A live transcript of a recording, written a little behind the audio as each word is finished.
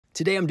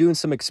Today I'm doing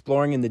some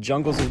exploring in the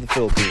jungles of the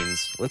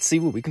Philippines. Let's see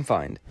what we can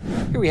find.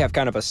 Here we have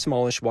kind of a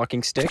smallish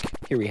walking stick.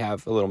 Here we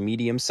have a little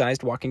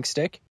medium-sized walking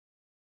stick.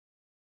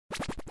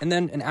 And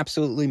then an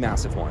absolutely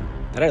massive one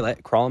that I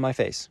let crawl on my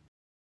face.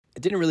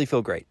 It didn't really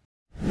feel great.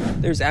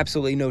 There's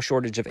absolutely no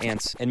shortage of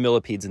ants and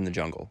millipedes in the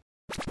jungle.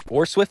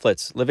 Or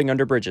swiftlets living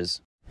under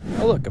bridges.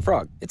 Oh look, a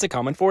frog. It's a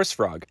common forest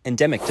frog,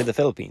 endemic to the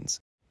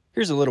Philippines.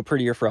 Here's a little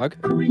prettier frog.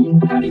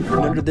 And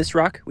under this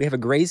rock, we have a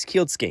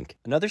gray-keeled skink,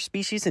 another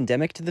species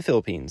endemic to the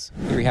Philippines.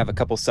 Here we have a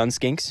couple sun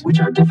skinks, which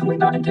are definitely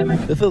not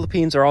endemic. The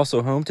Philippines are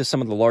also home to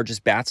some of the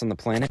largest bats on the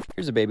planet.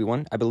 Here's a baby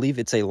one. I believe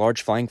it's a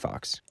large flying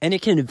fox. And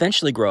it can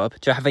eventually grow up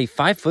to have a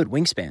 5-foot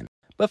wingspan.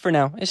 But for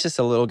now, it's just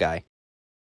a little guy.